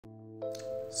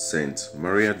Saint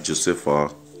Maria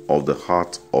Josefa of the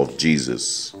Heart of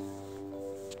Jesus.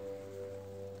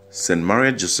 Saint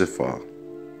Maria Josefa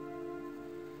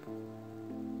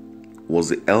was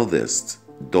the eldest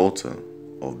daughter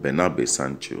of Bernabe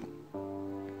Sancho,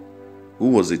 who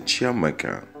was a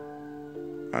chairmaker,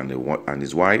 and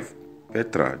his wife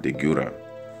Petra de Guarra.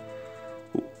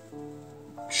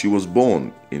 She was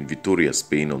born in Vitoria,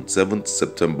 Spain on 7th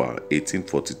September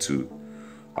 1842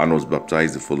 and was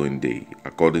baptized the following day,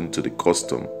 according to the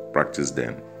custom practiced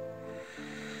then.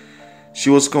 She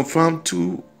was confirmed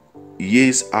 2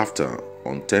 years after,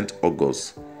 on 10th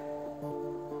August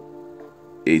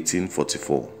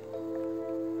 1844.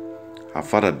 Her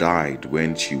father died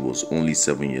when she was only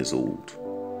 7 years old,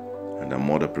 and her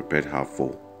mother prepared her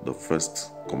for the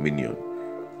first communion,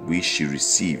 which she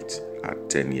received at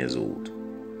 10 years old.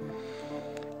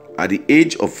 At the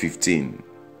age of 15,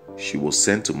 she was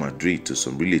sent to Madrid to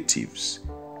some relatives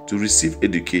to receive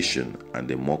education and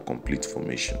a more complete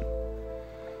formation.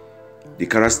 The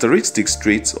characteristic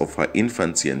traits of her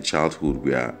infancy and childhood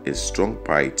were a strong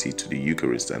piety to the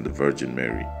Eucharist and the Virgin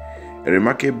Mary, a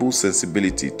remarkable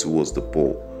sensibility towards the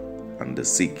poor and the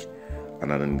sick,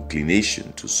 and an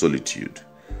inclination to solitude.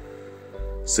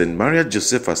 Saint Maria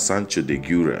Josefa Sancho de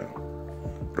Guarra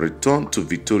returned to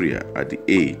Vitoria at the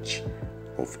age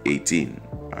of 18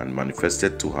 and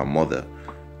manifested to her mother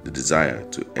the desire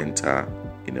to enter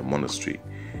in a monastery,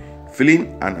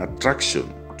 feeling an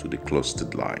attraction to the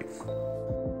cloistered life.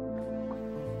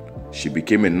 She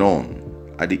became a nun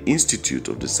at the Institute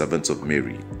of the Servants of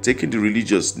Mary, taking the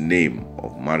religious name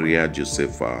of Maria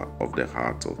Josefa of the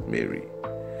Heart of Mary.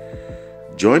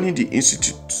 Joining the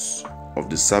Institute of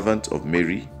the Servant of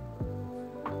Mary,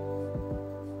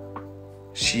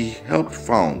 she helped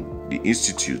found the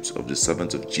Institute of the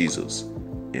Servant of Jesus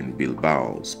in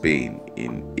Bilbao, Spain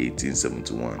in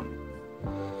 1871.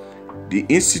 The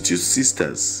Institute's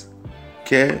sisters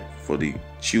care for the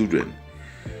children,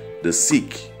 the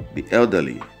sick, the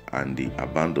elderly, and the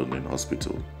abandoned in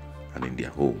hospital and in their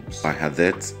homes. By her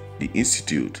death, the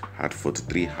Institute had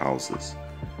 43 houses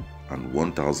and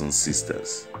 1,000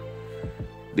 sisters.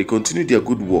 They continue their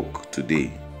good work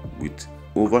today with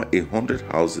over 100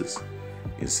 houses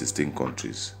in 16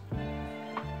 countries.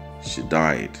 She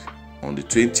died on the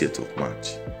 20th of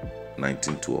March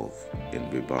 1912 in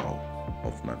Bilbao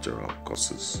of natural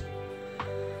causes.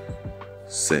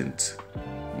 Saint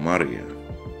Maria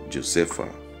Josefa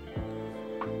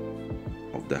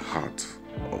of the Heart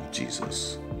of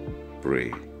Jesus,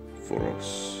 pray for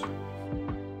us.